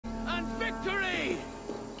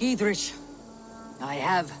Giedrich, I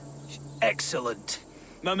have. Excellent.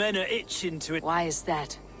 My men are itching to it. Why is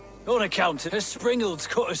that? On account of her Springalds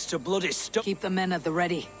cut us to bloody stuff. Keep the men at the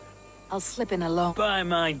ready. I'll slip in alone. By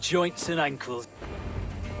my joints and ankles.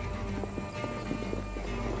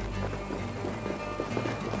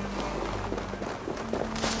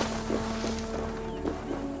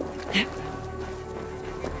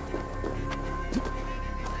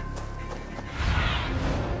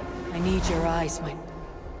 I need your eyes, my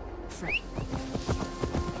friend.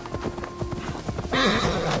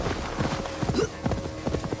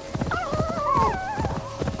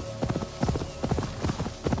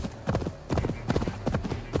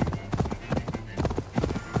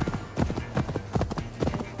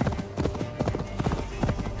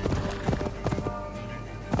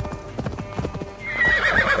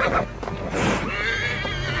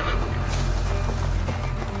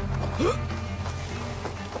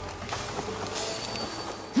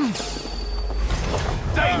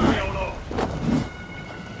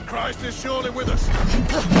 Christ is surely with us.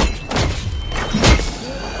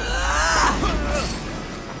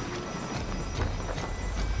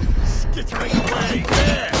 Skittering away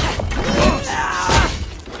there.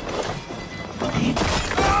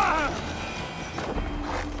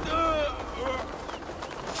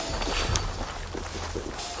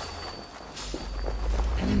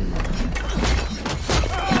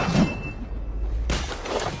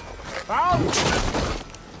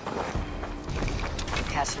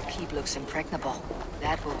 Castle keep looks impregnable.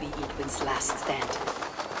 That will be Edwin's last stand.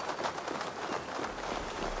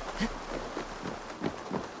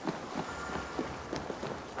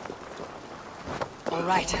 All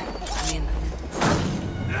right, I'm in.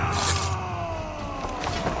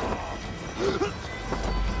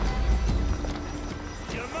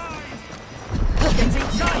 You're mine. Get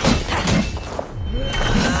inside!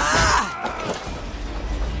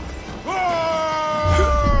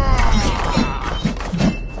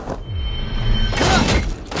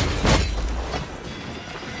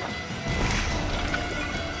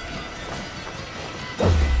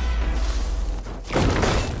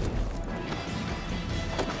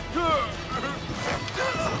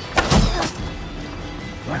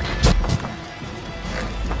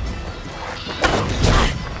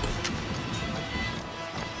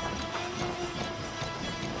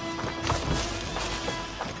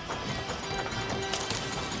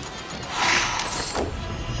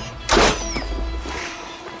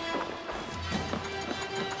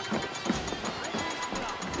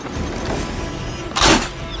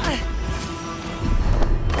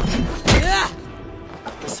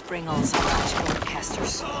 Springals are large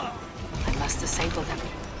casters. I must disable them.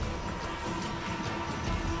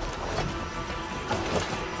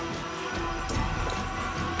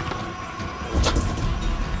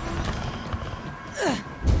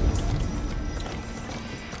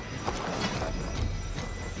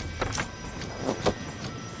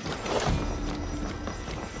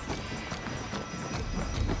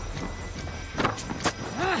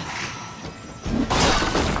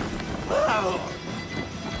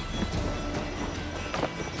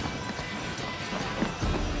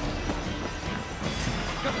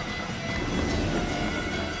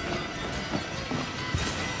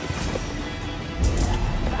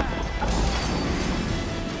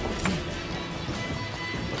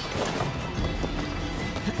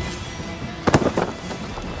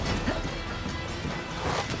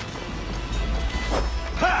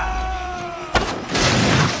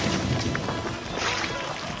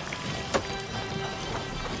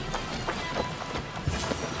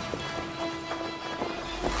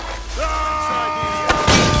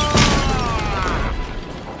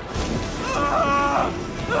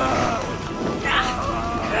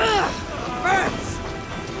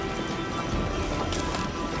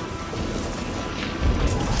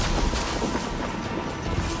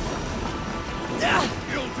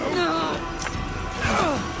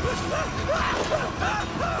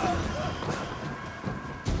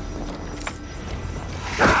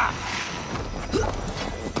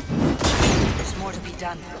 There's more to be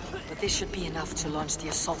done, but this should be enough to launch the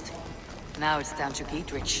assault. Now it's down to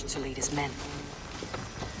Giedrich to lead his men.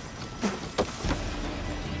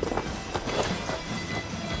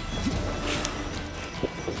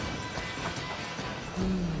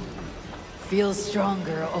 Feels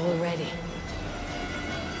stronger already.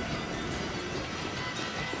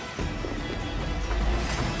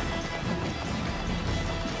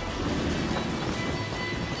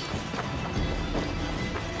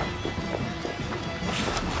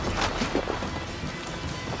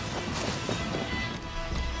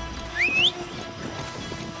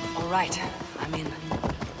 All right, I'm in.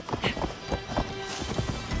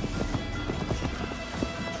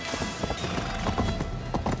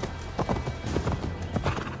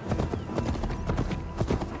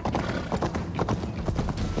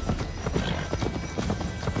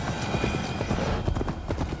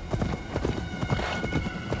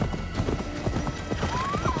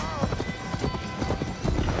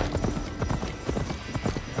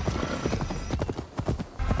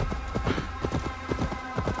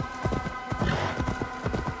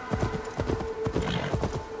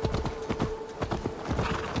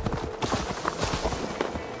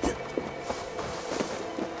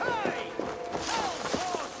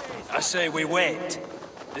 say we wait.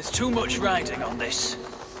 There's too much riding on this.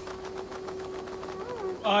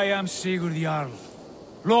 I am Sigurd Jarl,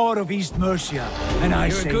 Lord of East Mercia, and I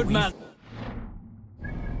You're say a good we man.